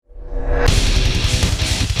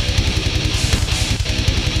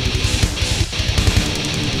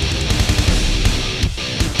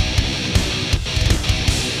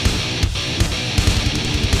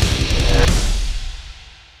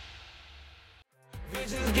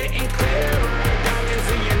Vision's getting clearer.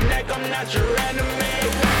 Diamonds in your neck, I'm not your enemy.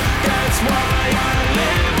 That's why I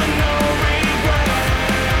live with no regrets.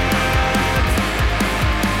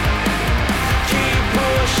 Keep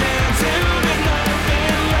pushing till there's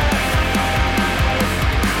nothing left.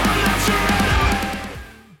 I'm not your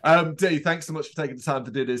enemy. Dee, thanks so much for taking the time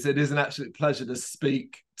to do this. It is an absolute pleasure to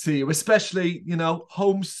speak to you, especially,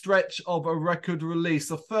 home stretch of a record release.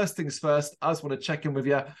 So first things first, I just want to check in with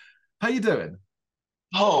you. How you doing?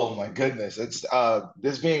 Oh my goodness. It's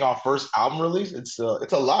this being our first album release, it's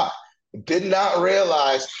a lot. Did not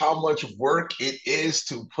realize how much work it is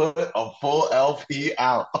to put a full LP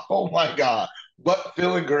out. Oh my God. But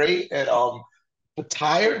feeling great and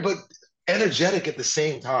tired but energetic at the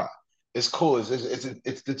same time. It's cool.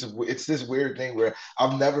 It's this weird thing where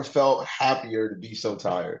I've never felt happier to be so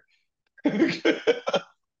tired.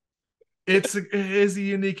 It is a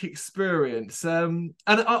unique experience. And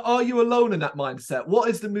are you alone in that mindset? What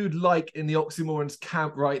is the mood like in the Oxymorrons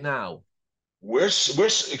camp right now? We're super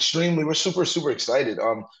excited.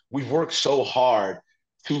 We've worked so hard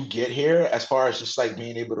to get here as far as just like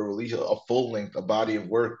being able to release a full length, a body of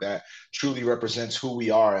work that truly represents who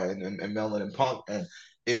we are and Melon and Punk. And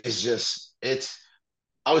it's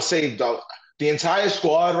I would say the entire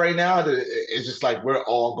squad right now is just like we're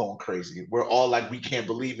all going crazy. We're all like we can't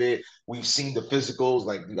believe it. We've seen the physicals.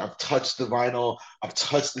 Like I've touched the vinyl. I've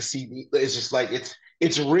touched the CD. It's just like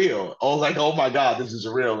it's real. Oh, like oh my God, this is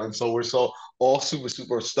real. And so we're so all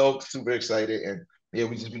super stoked, super excited, and yeah,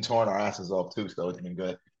 we just been touring our asses off too. So it's been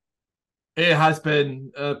good. It has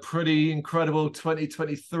been a pretty incredible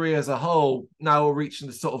 2023 as a whole. Now we're reaching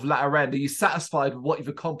the sort of latter end. Are you satisfied with what you've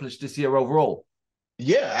accomplished this year overall?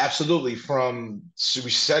 Yeah, absolutely. From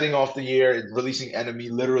setting off the year, releasing Enemy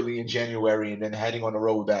literally in January, and then heading on the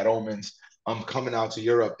road with Bad Omens, coming out to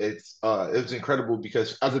Europe. It was incredible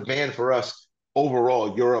because as a band for us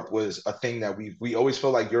overall, Europe was a thing that we always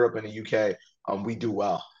feel like Europe and the UK, we do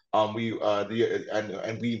well. We the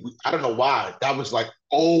and we I don't know why that was like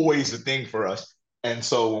always a thing for us. And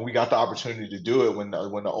so when we got the opportunity to do it, when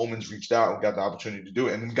the Omens reached out, we got the opportunity to do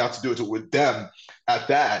it, and we got to do it with them at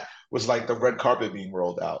that was like the red carpet being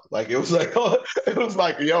rolled out. Like it was like it was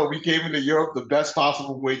like yo, we came into Europe the best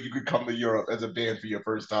possible way you could come to Europe as a band for your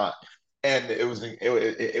first time, and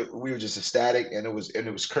we were just ecstatic, and it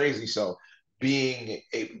was crazy. So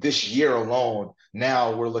this year alone,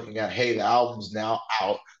 now we're looking at hey, the album's now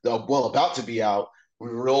out, about to be out. We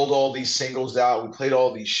rolled all these singles out. We played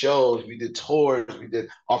all these shows. We did tours. We did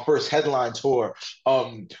our first headline tour.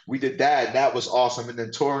 We did that. And that was awesome. And then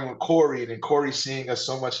touring with Corey, and then Corey seeing us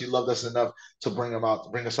so much, he loved us enough to bring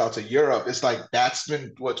us out to Europe. It's like that's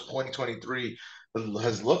been what 2023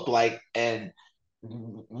 has looked like. And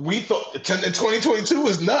we thought 2022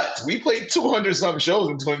 was nuts. We played 200 some shows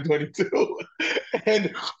in 2022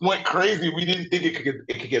 and went crazy. We didn't think it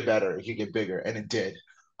could get better. It could get bigger, and it did.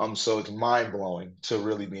 So it's mind blowing to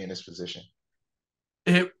really be in this position.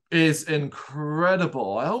 It is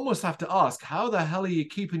incredible. I almost have to ask, how the hell are you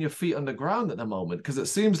keeping your feet on the ground at the moment? Because it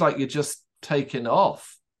seems like you're just taking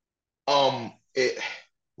off. It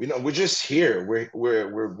we're just here.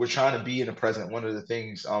 We're trying to be in the present. One of the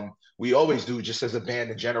things we always do, just as a band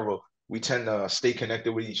in general, we tend to stay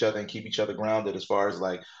connected with each other and keep each other grounded as far as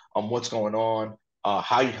like what's going on.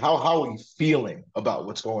 How are we feeling about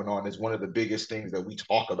what's going on is one of the biggest things that we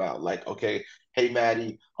talk about. Like, okay, hey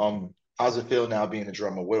Maddie, how's it feel now being a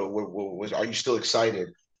drummer? Are you still excited?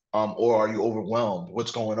 Or are you overwhelmed?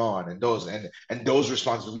 What's going on? And those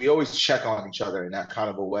responses, we always check on each other in that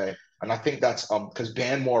kind of a way. And I think that's because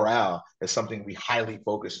band morale is something we highly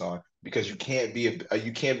focus on because you can't be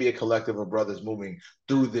a collective of brothers moving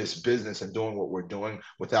through this business and doing what we're doing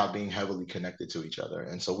without being heavily connected to each other.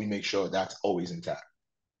 And so we make sure that's always intact.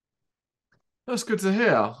 That's good to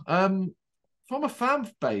hear. From a fan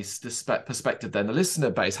base perspective, then, the listener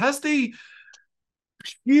base, has the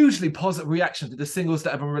hugely positive reaction to the singles that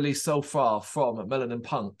have been released so far from Melon and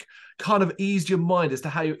Punk kind of eased your mind as to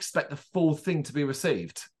how you expect the full thing to be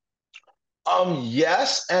received?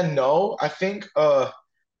 Yes and no. I think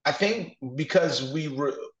because we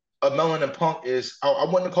were Melon and Punk is I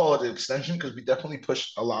wouldn't call it an extension because we definitely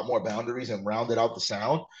pushed a lot more boundaries and rounded out the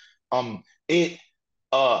sound. It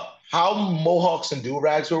How Mohawks and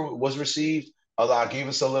Do-Rags was received gave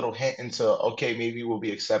us a little hint into okay, maybe we'll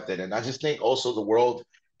be accepted. And I just think also the world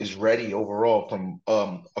is ready overall from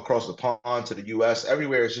across the pond to the US.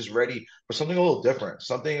 Everywhere is just ready for something a little different,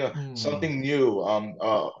 something new,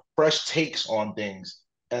 fresh takes on things.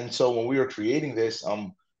 And so when we were creating this,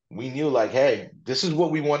 we knew like, hey, this is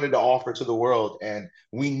what we wanted to offer to the world, and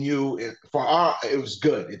we knew it was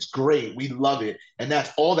good, it's great, we love it, and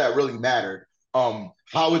that's all that really mattered.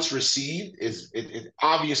 How it's received is it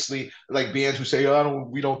obviously, like bands who say, oh,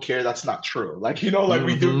 we don't care. That's not true. Like, like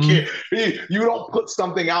we do care. Hmm. You don't put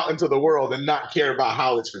something out into the world and not care about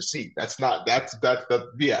how it's received. That's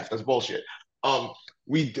BS. That's bullshit. Um,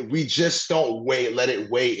 we just don't let it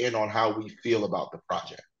weigh in on how we feel about the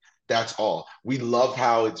project. That's all. We love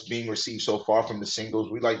how it's being received so far from the singles.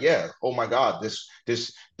 We like, yeah, oh my God, this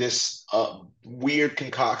weird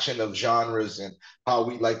concoction of genres and how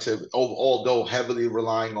we like to, although heavily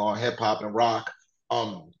relying on hip hop and rock,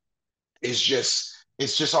 um, it's just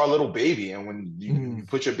our little baby. And when you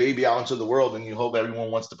put your baby out into the world and you hope everyone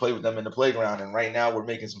wants to play with them in the playground, and right now we're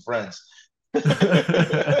making some friends.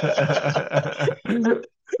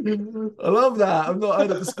 I love that. I've not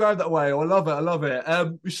heard it described that way. I love it. I love it.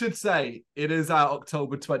 We should say it is out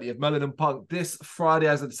October 20th. Melanin Punk this Friday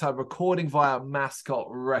as of the time, recording via Mascot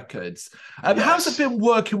Records. How's it Yes. been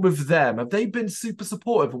working with them? Have they been super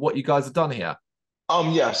supportive of what you guys have done here?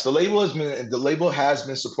 Yes, the label has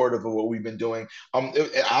been supportive of what we've been doing.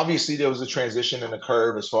 Obviously there was a transition and a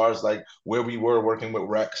curve as far as like where we were working with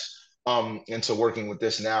Rex into working with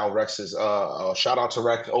this now. Rex is shout out to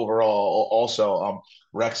Rex overall. Also,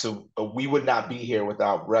 Rex, we would not be here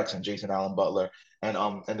without Rex and Jason Allen Butler and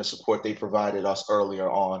the support they provided us earlier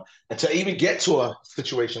on, and to even get to a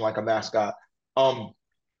situation like a mascot. Um,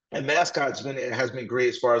 and mascots been it has been great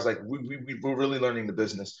as far as like we're really learning the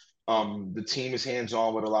business. The team is hands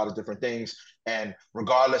on with a lot of different things, and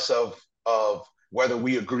regardless of whether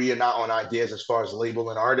we agree or not on ideas as far as label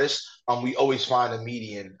and artists, we always find a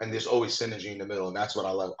median, and there's always synergy in the middle, and that's what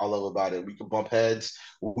I love. I love about it. We can bump heads,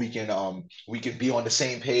 we can be on the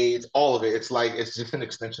same page. All of it. It's like it's just an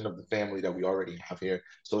extension of the family that we already have here.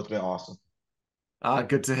 So it's been awesome.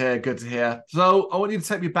 Good to hear. Good to hear. So I want you to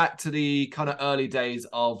take me back to the kind of early days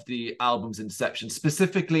of the album's inception,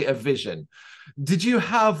 specifically a vision. Did you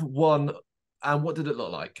have one, and what did it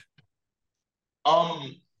look like?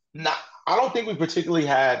 Um, not, I don't think we particularly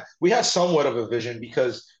had. We had somewhat of a vision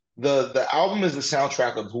because the album is the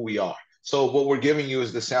soundtrack of who we are. So what we're giving you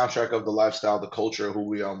is the soundtrack of the lifestyle, the culture, who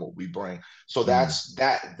we are, and what we bring. So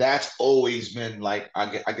Mm, that's always been like I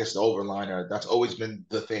guess the overliner. That's always been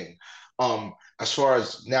the thing. As far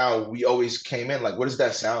as now, we always came in like, what does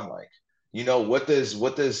that sound like? What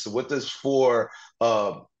does for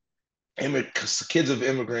uh kids of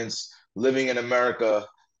immigrants living in America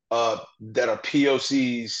that are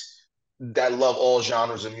POCs that love all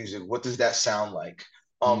genres of music. What does that sound like?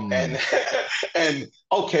 And mm, and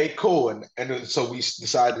okay, cool. And so we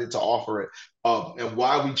decided to offer it. And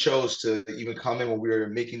why we chose to even come in when we were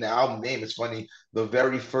making the album name, it's funny. The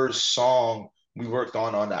very first song we worked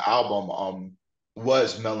on the album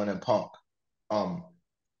was Melanin Punk. Um,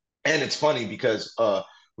 and it's funny because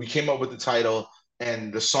we came up with the title,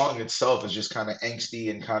 and the song itself is just kind of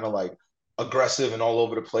angsty and kind of like aggressive and all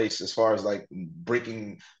over the place as far as like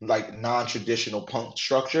breaking like non-traditional punk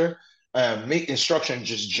structure, making structure in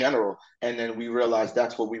just general. And then we realized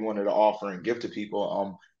that's what we wanted to offer and give to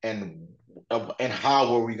people. And and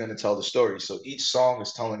how were we going to tell the story? So each song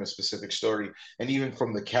is telling a specific story, and even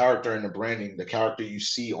from the character and the branding, the character you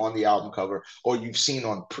see on the album cover or you've seen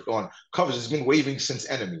on covers has been waving since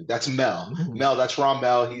Enemy. That's Mel. mm, Mel, that's Ron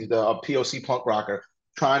Mel. He's the POC punk rocker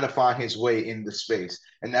trying to find his way in the space.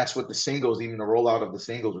 And that's what the singles, even the rollout of the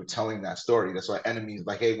singles, were telling that story. That's why Enemies,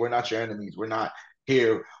 like, hey, we're not your enemies. We're not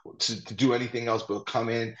here to do anything else but come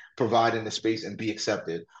in, provide in the space, and be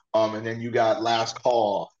accepted. And then you got Last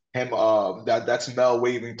Call. Him, that's Mel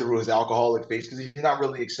waving through his alcoholic face because he's not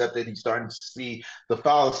really accepted. He's starting to see the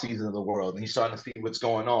fallacies of the world, and he's starting to see what's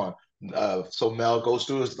going on. So Mel goes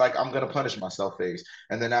through his like, I'm gonna punish myself phase,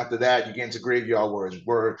 and then after that, you get into Graveyard Words,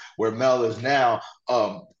 where Mel is now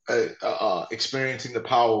experiencing the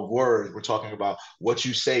power of words. We're talking about what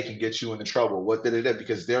you say can get you into trouble. What did it?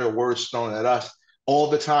 Because there are words thrown at us all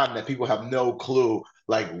the time that people have no clue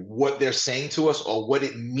like what they're saying to us or what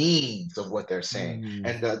it means of what they're saying mm.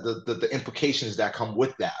 and the implications that come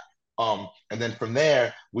with that. And then from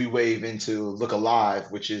there we wave into Look Alive,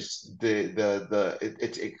 which is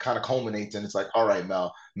it kind of culminates and it's like, all right,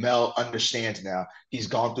 Mel understands now. He's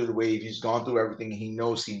gone through the wave, he's gone through everything. He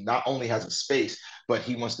knows he not only has a space, but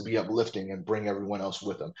he wants to be uplifting and bring everyone else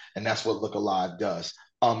with him. And that's what Look Alive does.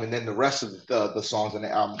 And then the rest of the songs on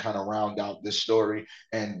the album kind of round out this story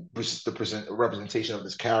and the representation of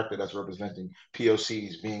this character that's representing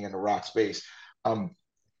POCs being in the rock space. Um,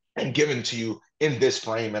 and given to you in this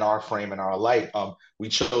frame, in our light. We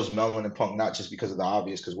chose Melanin Punk not just because of the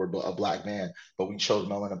obvious, because we're a black man, but we chose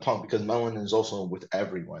Melanin Punk because melanin is also with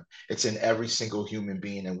everyone. It's in every single human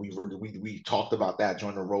being, and we talked about that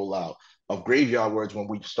during the rollout of Graveyard Words when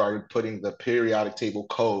we started putting the periodic table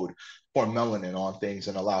code pour melanin on things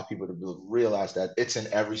and allow people to realize that it's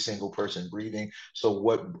in every single person breathing. So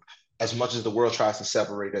what, as much as the world tries to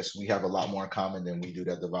separate us, we have a lot more in common than we do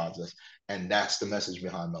that divides us. And that's the message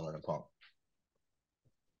behind Melanin Punk.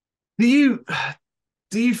 Do you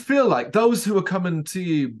do you feel like those who are coming to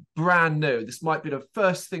you brand new, this might be the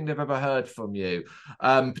first thing they've ever heard from you,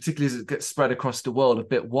 particularly as it gets spread across the world a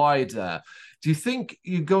bit wider? Do you think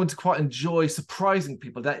you're going to quite enjoy surprising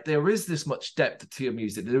people that there is this much depth to your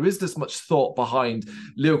music, there is this much thought behind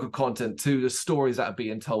lyrical content to the stories that are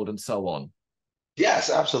being told and so on? Yes,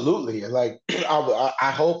 absolutely. Like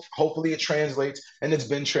I hope, hopefully it translates, and it's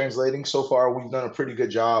been translating so far. We've done a pretty good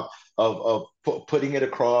job of putting it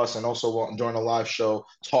across, and also during a live show,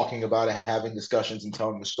 talking about it, having discussions, and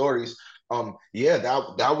telling the stories. Yeah,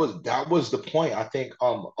 that was the point. I think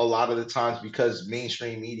a lot of the times, because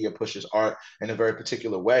mainstream media pushes art in a very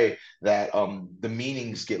particular way, that the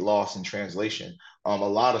meanings get lost in translation. A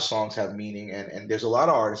lot of songs have meaning, and there's a lot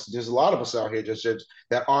of artists, there's a lot of us out here just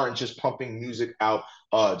that aren't just pumping music out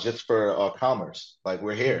just for commerce. Like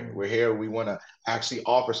we're here. We want to actually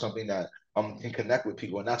offer something that can connect with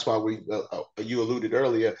people, and that's why you alluded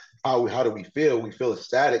earlier. How do we feel? We feel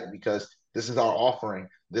ecstatic because this is our offering.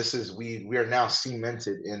 This is we are now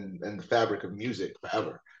cemented in the fabric of music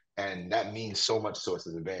forever, and that means so much to us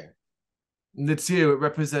as a band. It's you, it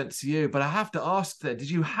represents you. But I have to ask then, did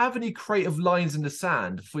you have any creative lines in the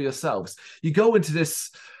sand for yourselves? You go into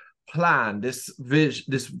this plan, this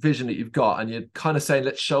vision that you've got, and you're kind of saying,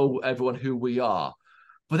 let's show everyone who we are.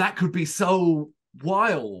 But that could be so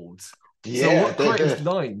wild. So Yeah, what creative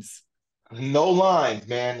lines? no lines,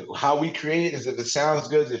 man. How we create is if it sounds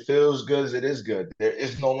good, it feels good, it is good. There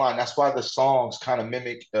is no line. That's why the songs kind of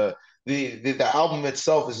mimic the album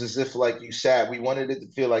itself is as if like you sat. We wanted it to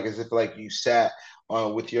feel like as if like you sat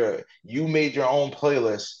with you made your own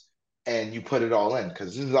playlist and you put it all in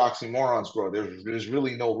because this is Oxymorrons, bro. There's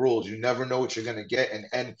really no rules. You never know what you're gonna get,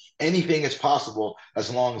 and anything is possible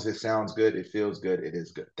as long as it sounds good, it feels good, it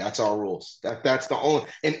is good. That's our rules. That's the only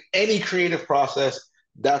in any creative process.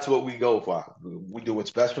 That's what we go for. We do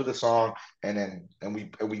what's best for the song, and then and we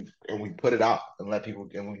put it out and let people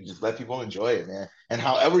and we just let people enjoy it, man. And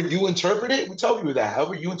however you interpret it, we tell people that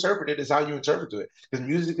however you interpret it is how you interpret it. Because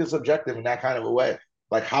music is subjective in that kind of a way.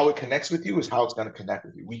 Like how it connects with you is how it's going to connect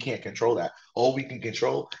with you. We can't control that. All we can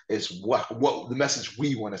control is what the message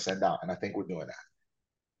we want to send out, and I think we're doing that.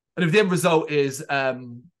 And if the end result is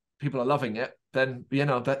people are loving it, then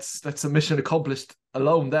that's a mission accomplished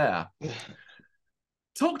alone there.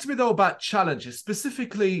 Talk to me though about challenges,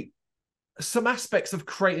 specifically some aspects of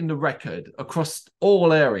creating the record across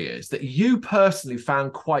all areas that you personally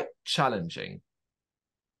found quite challenging.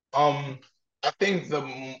 Um, I think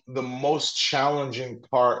the most challenging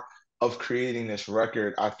part of creating this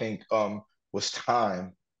record, I think, was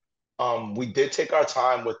time. We did take our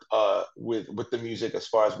time with the music as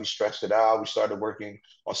far as we stretched it out. We started working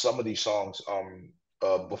on some of these songs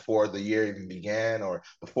before the year even began or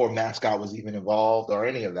before Mascot was even involved or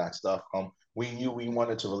any of that stuff. We knew we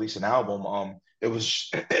wanted to release an album. It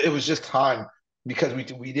was it was just time because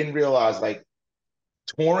we didn't realize like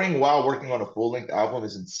touring while working on a full length album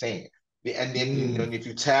is insane. And then if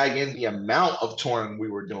you tag in the amount of touring we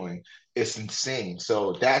were doing, it's insane.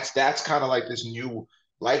 So that's kind of like this new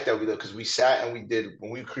life that we live because we sat and we did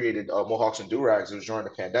when we created Mohawks and Durags. It was during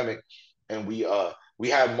the pandemic, and we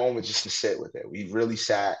had moments just to sit with it. We really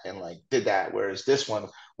sat and like did that. Whereas this one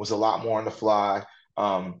was a lot more on the fly.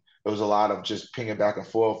 It was a lot of just pinging back and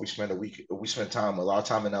forth. We spent a lot of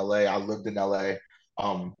time in LA. I lived in LA.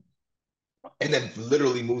 Um, and then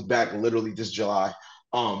literally moved back literally this July.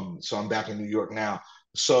 So I'm back in New York now.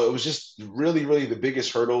 So it was just really, really the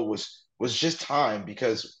biggest hurdle was just time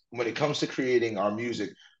because when it comes to creating our music,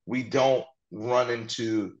 we don't run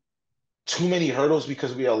into too many hurdles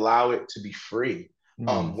because we allow it to be free.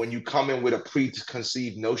 When you come in with a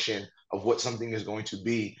preconceived notion of what something is going to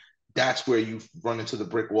be, that's where you run into the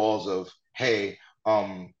brick walls of, hey,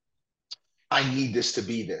 I need this to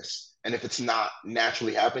be this. And if it's not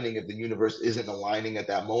naturally happening, if the universe isn't aligning at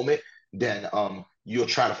that moment, then you'll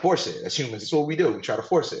try to force it. As humans, it's what we do. We try to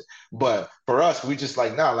force it. But for us, we just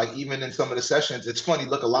like, nah, like even in some of the sessions, it's funny.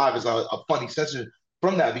 Look Alive is a funny session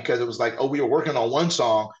from that because it was like, oh, we were working on one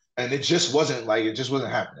song and it just wasn't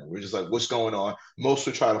happening. We're just like, what's going on? Most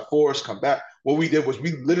would try to force, come back. What we did was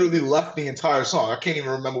we literally left the entire song. I can't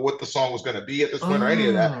even remember what the song was going to be at this point or any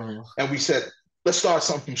of that. And we said, let's start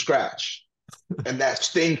something from scratch. And that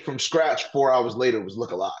thing from scratch 4 hours later was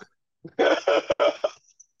Look Alive.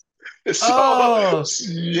 So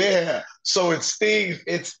yeah, so it's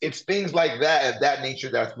things like that of that nature.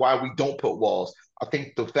 That's why we don't put walls. I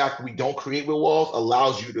think the fact that we don't create with walls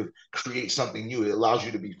allows you to create something new. It allows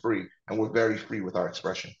you to be free, and we're very free with our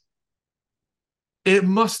expression. It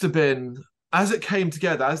must have been, as it came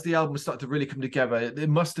together, as the album started to really come together, it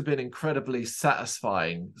must have been incredibly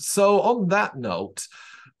satisfying. So, on that note,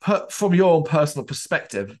 from your own personal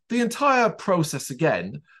perspective, the entire process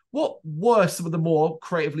again, what were some of the more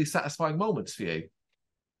creatively satisfying moments for you?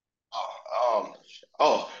 Um,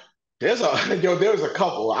 oh, there's a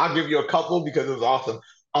couple. I'll give you a couple because it was awesome.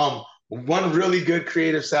 One really good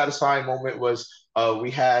creative satisfying moment was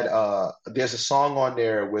we had there's a song on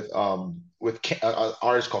there with an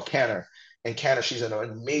artist called Canner. And Canner, she's an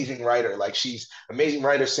amazing writer. Like she's amazing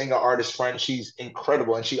writer, singer, artist, friend. She's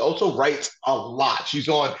incredible, and she also writes a lot. She's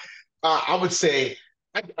on. I would say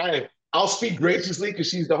I'll speak graciously because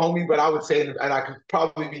she's the homie, but I would say, and I could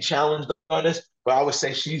probably be challenged on this, but I would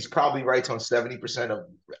say she's probably writes on 70%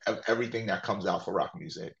 of everything that comes out for rock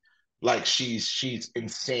music. Like she's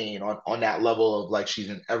insane on that level of like she's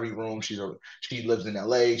in every room. She lives in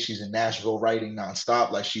LA. She's in Nashville writing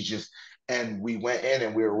nonstop. Like she's just and we went in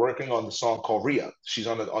and we were working on the song called Re-Up. She's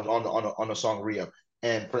on the song Re-Up.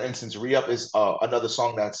 And for instance, Re-Up is another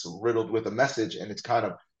song that's riddled with a message, and it's kind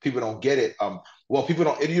of people don't get it. Well, people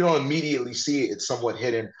don't. You don't immediately see it. It's somewhat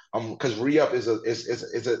hidden. Because Re-Up is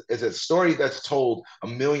a story that's told a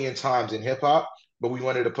million times in hip hop, but we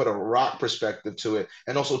wanted to put a rock perspective to it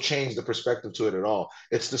and also change the perspective to it at all.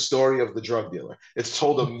 It's the story of the drug dealer. It's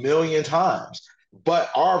told a million times, but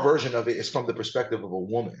our version of it is from the perspective of a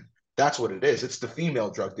woman. That's what it is. It's the female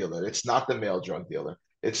drug dealer. It's not the male drug dealer.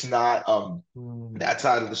 It's not that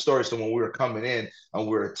side of the story. So when we were coming in and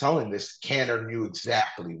we were telling this, Canner knew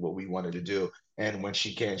exactly what we wanted to do. And when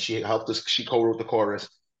she helped us, she co-wrote the chorus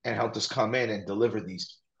and helped us come in and deliver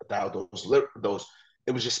those.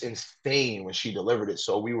 It was just insane when she delivered it.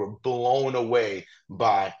 So we were blown away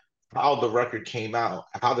by how the record came out,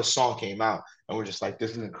 how the song came out. And we're just like,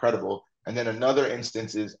 this is incredible. And then another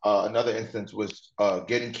instance was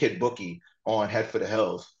getting Kid Bookie on Head for the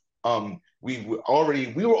Hills. We were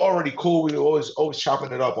already cool. We were always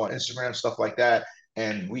chopping it up on Instagram, stuff like that.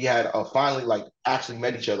 And we had finally like actually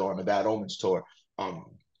met each other on the Bad Omens tour. Um,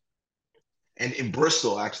 and in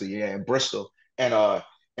Bristol, actually, yeah, in Bristol. And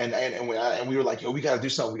we were like, yo, we gotta do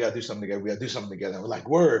something. We gotta do something together. We gotta do something together. And we're like,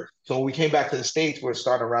 word. So when we came back to the States, we are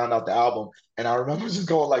starting to round out the album. And I remember just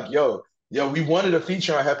going like, yo, we wanted a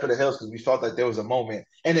feature on Head for the Hills because we felt like there was a moment.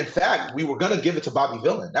 And in fact, we were gonna give it to Bobby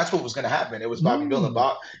Villain. That's what was gonna happen. It was Bobby Villain.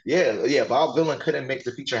 Yeah, Bob Villain couldn't make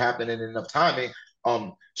the feature happen in enough timing.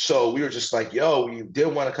 So we were just like, yo, we did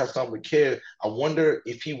want to cut something with Kid. I wonder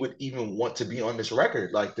if he would even want to be on this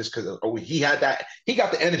record like this because he got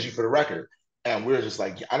the energy for the record. And we were just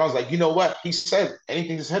like, and I was like, you know what? He said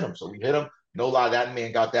anything just hit him. So we hit him. No lie, that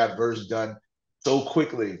man got that verse done so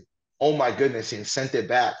quickly. Oh my goodness. He sent it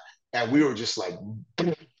back. And we were just like,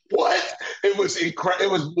 what? It was incredible.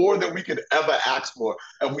 It was more than we could ever ask for.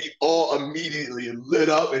 And we all immediately lit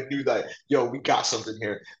up and knew that, yo, we got something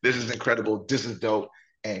here. This is incredible. This is dope.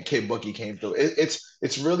 And Kid Boogie came through.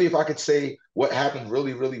 It's really, if I could say what happened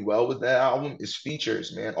really, really well with that album is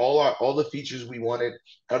features, man. All the features we wanted,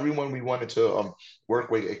 everyone we wanted to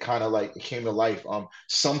work with, it kind of like it came to life.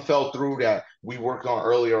 Some fell through that we worked on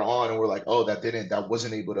earlier on, and we're like, oh, that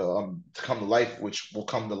wasn't able to come to life, which will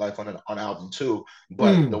come to life on album two.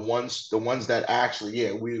 But the ones that actually,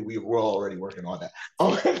 yeah, we were already working on that.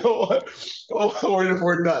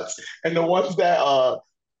 We're nuts. And the ones that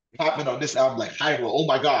happened on this album, like Hyro. Oh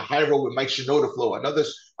my God, Hyro with Mike Shinoda Flow.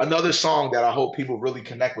 Another song that I hope people really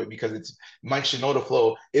connect with because it's Mike Shinoda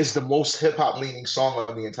Flow is the most hip hop leaning song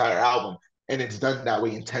on the entire album, and it's done that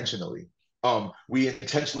way intentionally. We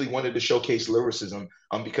intentionally wanted to showcase lyricism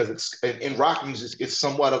because it's in rock music, it's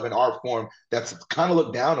somewhat of an art form that's kind of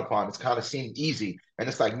looked down upon. It's kind of seen easy. And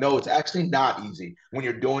it's like, no, it's actually not easy when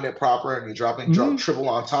you're doing it proper and you're dropping triple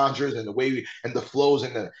entendres and the way and the flows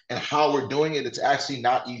and how we're doing it. It's actually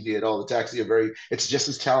not easy at all. It's actually it's just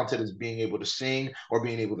as talented as being able to sing or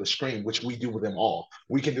being able to scream, which we do with them all.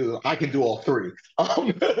 I can do all three.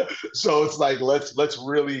 So it's like, let's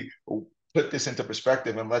really put this into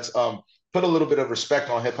perspective and let's put a little bit of respect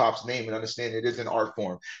on hip hop's name and understand it is an art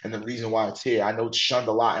form and the reason why it's here. I know it's shunned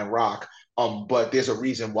a lot in rock, but there's a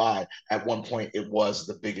reason why at one point it was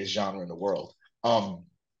the biggest genre in the world.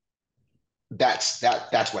 That's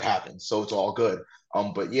what happened. So it's all good.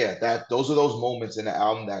 But yeah, those are those moments in the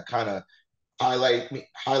album that kind of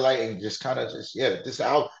highlighting just kind of just this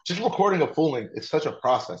album, just recording a full length. It's such a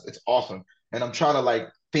process. It's awesome, and I'm trying to like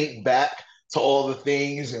think back to all the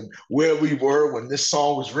things and where we were when this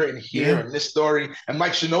song was written here Yeah. and this story. And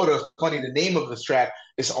Mike Shinoda, funny, the name of this track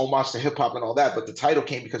is homage to hip hop and all that, but the title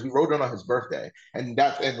came because we wrote it on his birthday, and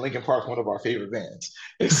Linkin Park's one of our favorite bands.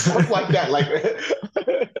 It's stuff like that, like.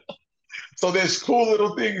 So there's cool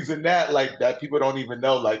little things in that, like that people don't even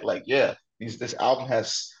know. Yeah, this album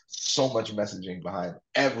has so much messaging behind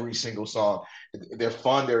every single song. They're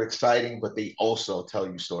fun, they're exciting, but they also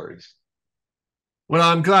tell you stories. Well,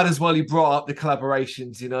 I'm glad as well you brought up the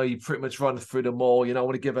collaborations. You know, you pretty much run through them all. You know, I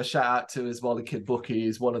want to give a shout out to as well the Kid Bookie.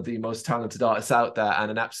 He's one of the most talented artists out there and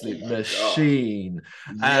an Oh absolute my God. machine.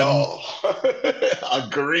 Yo,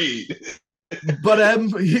 agreed. But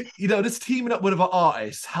you know, this teaming up with other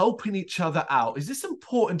artists, helping each other out, is this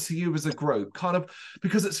important to you as a group? Kind of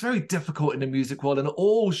because it's very difficult in the music world and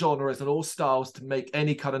all genres and all styles to make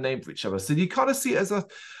any kind of name for each other. So do you kind of see it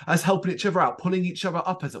as helping each other out, pulling each other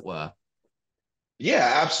up, as it were?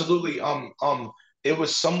 Yeah, absolutely. It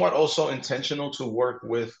was somewhat also intentional to work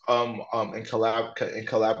with and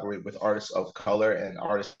collaborate with artists of color and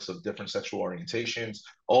artists of different sexual orientations.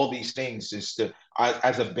 All these things is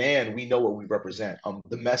as a band, we know what we represent,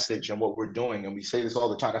 the message and what we're doing, and we say this all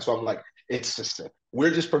the time. That's why I'm like, it's just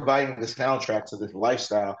we're just providing the soundtrack to this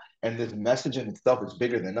lifestyle, and this message in itself is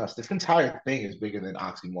bigger than us. This entire thing is bigger than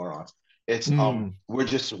Oxymorrons. It's Mm. we're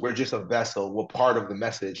just a vessel. We're part of the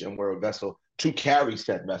message, and we're a vessel to carry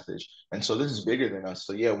said message. And so this is bigger than us.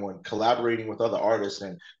 So yeah, when collaborating with other artists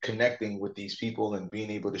and connecting with these people and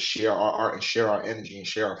being able to share our art and share our energy and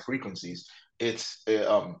share our frequencies, that's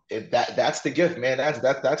the gift, man.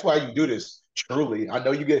 That's why you do this. Truly, I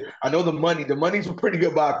know the money. The money's a pretty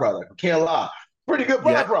good byproduct. I can't lie, pretty good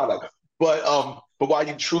Yeah. byproduct. But why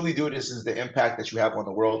you truly do this is the impact that you have on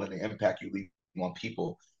the world and the impact you leave on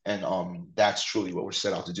people. And that's truly what we're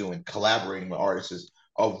set out to do. And collaborating with artists is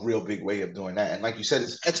a real big way of doing that. And like you said,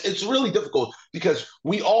 it's really difficult because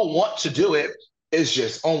we all want to do it. It's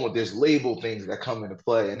just there's label things that come into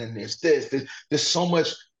play, and then there's so much.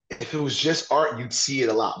 If it was just art, you'd see it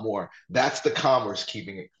a lot more. That's the commerce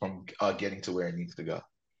keeping it from getting to where it needs to go.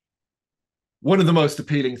 One of the most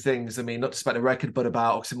appealing things, I mean, not just about the record, but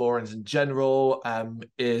about Oxymorrons in general,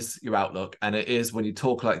 is your outlook. And it is when you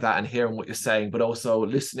talk like that and hearing what you're saying, but also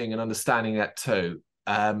listening and understanding that too.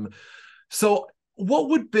 So what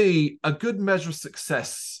would be a good measure of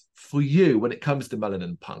success for you when it comes to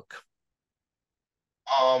Melanin Punk?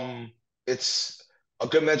 It's a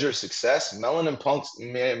good measure of success. Melanin Punk's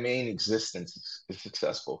main existence is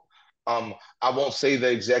successful. I won't say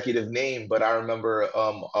the executive name, but I remember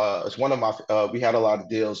it's one of my we had a lot of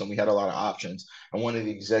deals and we had a lot of options. And one of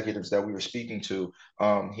the executives that we were speaking to,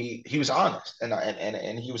 he was honest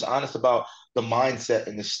and he was honest about the mindset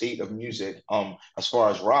and the state of music as far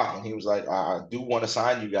as rock. And he was like, I do want to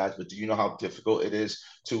sign you guys, but do you know how difficult it is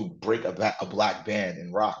to break a black band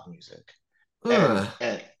in rock music? And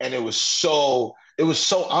it was so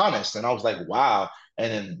honest, and I was like, wow.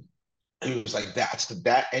 And then he was like,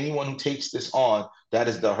 that anyone who takes this on, that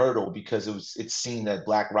is the hurdle, because it's seen that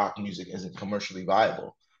black rock music isn't commercially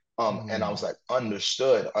viable. And I was like,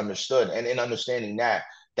 understood. And in understanding that,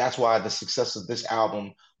 that's why the success of this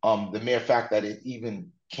album, the mere fact that it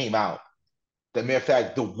even came out, the mere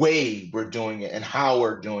fact, the way we're doing it and how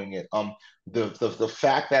we're doing it, the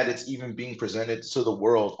fact that it's even being presented to the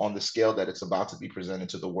world on the scale that it's about to be presented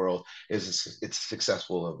to the world it's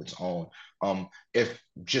successful of its own. If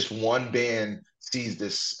just one band sees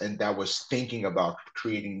this and that was thinking about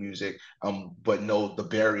creating music, but know the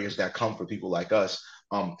barriers that come for people like us,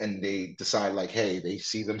 and they decide like, hey, they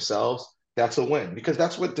see themselves, that's a win, because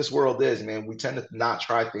that's what this world is, man. We tend to not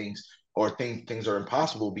try things or think things are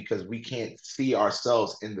impossible because we can't see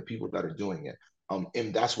ourselves in the people that are doing it.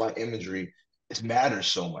 And that's why imagery matters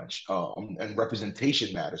so much, and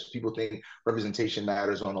representation matters. People think representation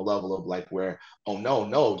matters on a level of like where, oh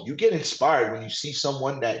no, you get inspired when you see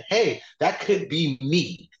someone that, hey, that could be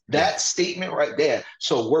me. Yeah. That statement right there.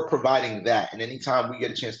 So we're providing that, and anytime we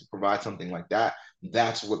get a chance to provide something like that,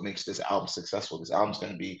 that's what makes this album successful. This album's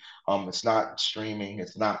going to be, it's not streaming,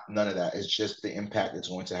 it's not none of that. It's just the impact it's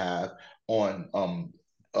going to have on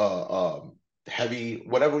heavy,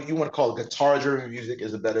 whatever you want to call it, guitar driven music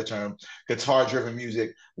is a better term. Guitar driven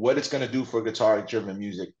music, what it's going to do for guitar driven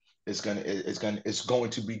music it's going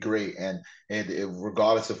to be great. And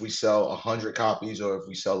regardless if we sell 100 copies or if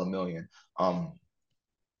we sell 1 million,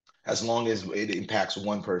 as long as it impacts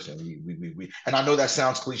one person. And I know that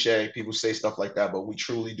sounds cliche. People say stuff like that, but we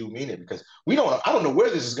truly do mean it, because I don't know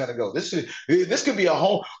where this is going to go. This could be a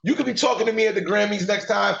whole, you could be talking to me at the Grammys next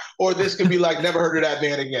time, or this could be like, never heard of that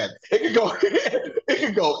band again. It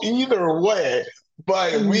could go either way,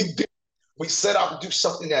 but We set out to do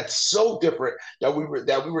something that's so different that we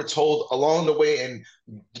were told along the way in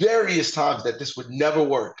various times that this would never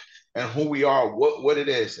work and who we are, what it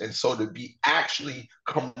is. And so to be actually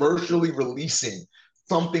commercially releasing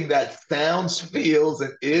something that sounds, feels,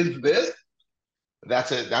 and is this,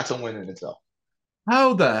 that's a win in itself.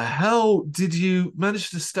 How the hell did you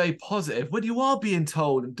manage to stay positive when you are being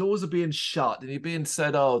told and doors are being shut and you're being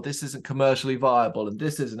said, oh, this isn't commercially viable and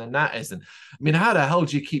this isn't and that isn't? I mean, how the hell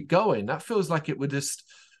do you keep going? That feels like it would just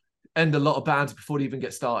end a lot of bands before they even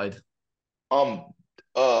get started. Our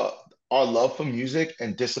love for music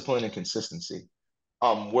and discipline and consistency.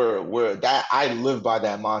 Where that I live by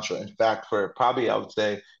that mantra. In fact, for probably I would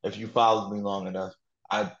say if you followed me long enough,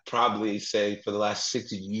 I'd probably say for the last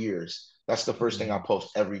 60 years, that's the first thing I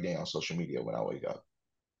post every day on social media when I wake up.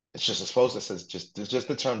 It's just a post that says just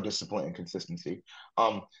the term discipline and consistency.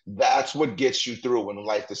 That's what gets you through when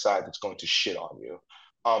life decides it's going to shit on you.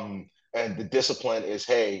 And the discipline is,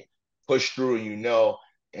 hey, push through,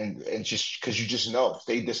 and just because you just know,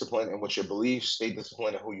 stay disciplined in what your beliefs, stay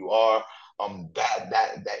disciplined in who you are.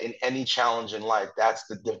 That in any challenge in life, that's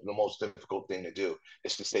the most difficult thing to do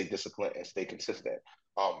is to stay disciplined and stay consistent.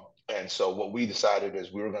 And so what we decided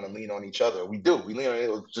is we were going to lean on each other. We lean on it.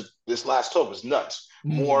 Was just, this last tour was nuts.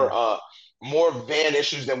 More van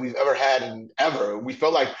issues than we've ever had in ever. We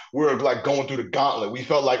felt like we were like going through the gauntlet. We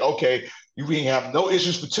felt like, okay, we have no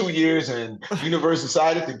issues for 2 years, and universe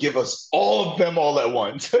decided to give us all of them all at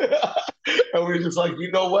once. And we were just like,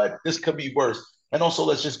 you know what? This could be worse. And also,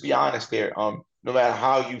 let's just be honest here. No matter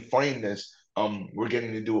how you frame this, we're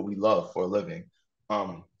getting to do what we love for a living.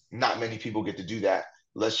 Not many people get to do that.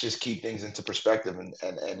 Let's just keep things into perspective.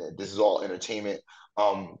 And this is all entertainment,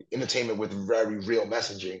 entertainment with very real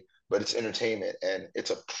messaging, but it's entertainment and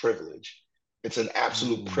it's a privilege. It's an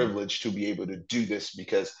absolute privilege to be able to do this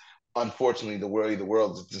because unfortunately, the way the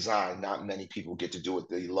world is designed, not many people get to do what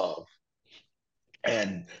they love.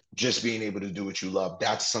 And just being able to do what you love,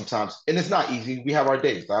 that's sometimes, and it's not easy. We have our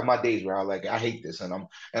days. I have my days where I hate this and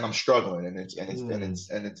I'm struggling and it's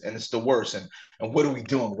the worst. And what are we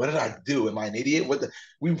doing? What did I do? Am I an idiot?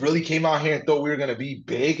 We really came out here and thought we were gonna be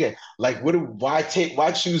big and like why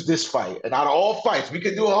choose this fight? And out of all fights, we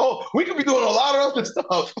could be doing a lot of other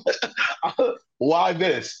stuff. Why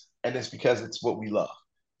this? And it's because it's what we love.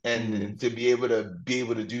 And to be able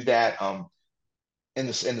to do that, in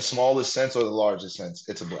the smallest sense or the largest sense,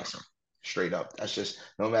 it's a blessing. Straight up. That's just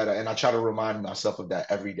no matter. And I try to remind myself of that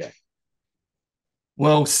every day.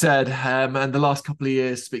 Well said. And the last couple of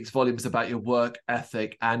years speaks volumes about your work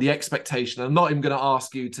ethic and the expectation. I'm not even going to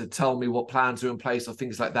ask you to tell me what plans are in place or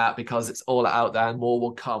things like that because it's all out there and more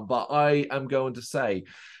will come. But I am going to say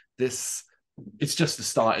it's just the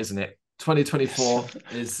start, isn't it? 2024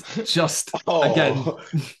 is just, again...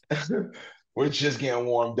 We're just getting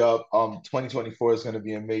warmed up. 2024 is going to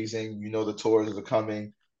be amazing. You know the tours are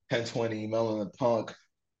coming. 1020, Melon and Punk.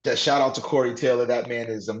 That shout out to Corey Taylor. That man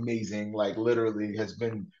is amazing. Like literally has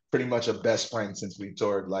been pretty much a best friend since we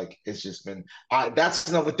toured. Like it's just been. That's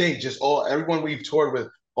another thing. Just everyone we've toured with,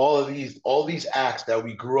 all these acts that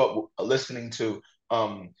we grew up listening to.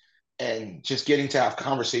 And just getting to have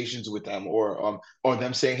conversations with them or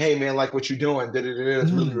them saying, hey man, like what you're doing,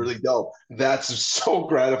 it's really, really dope. That's so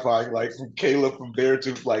gratifying. Like from Caleb, from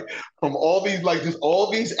Beartooth, like from all these, like just all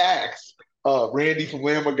these acts, Randy from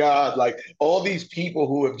Lamb of God, like all these people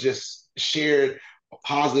who have just shared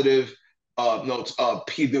positive notes,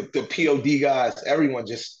 the POD guys, everyone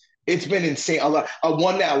just, it's been insane.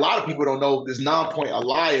 One that a lot of people don't know, this Non-Point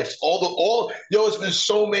Elias, it's been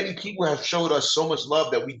so many people have showed us so much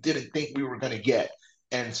love that we didn't think we were going to get.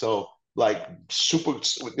 And so like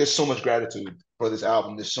there's so much gratitude for this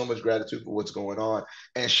album. There's so much gratitude for what's going on.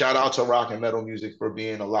 And shout out to rock and metal music for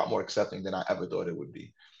being a lot more accepting than I ever thought it would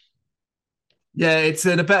be. Yeah, it's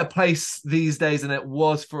in a better place these days than it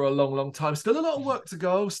was for a long, long time. Still a lot of work to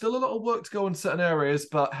go. Still a lot of work to go in certain areas,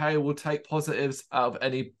 but hey, we'll take positives out of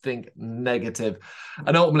anything negative.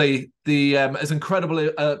 And ultimately, the as incredibly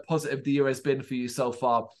positive the year has been for you so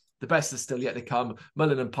far, the best is still yet to come.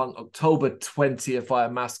 Mullen and Punk, October 20th via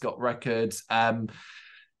Mascot Records. I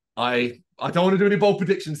don't want to do any bold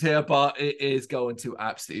predictions here, but it is going to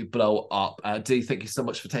absolutely blow up. D, thank you so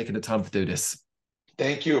much for taking the time to do this.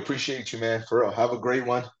 Thank you. Appreciate you, man. For real. Have a great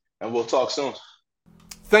one, and we'll talk soon.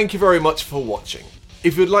 Thank you very much for watching.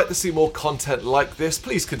 If you'd like to see more content like this,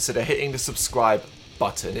 please consider hitting the subscribe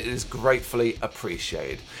button. It is gratefully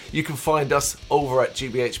appreciated. You can find us over at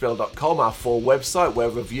gbhbl.com, our full website, where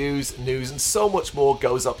reviews, news, and so much more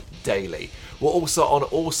goes up daily. We're also on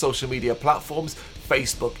all social media platforms: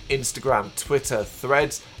 Facebook, Instagram, Twitter,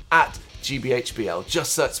 Threads, at GBHBL.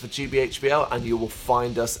 Just search for GBHBL and you will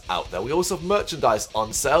find us out there. We also have merchandise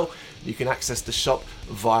on sale. You can access the shop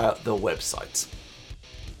via the website.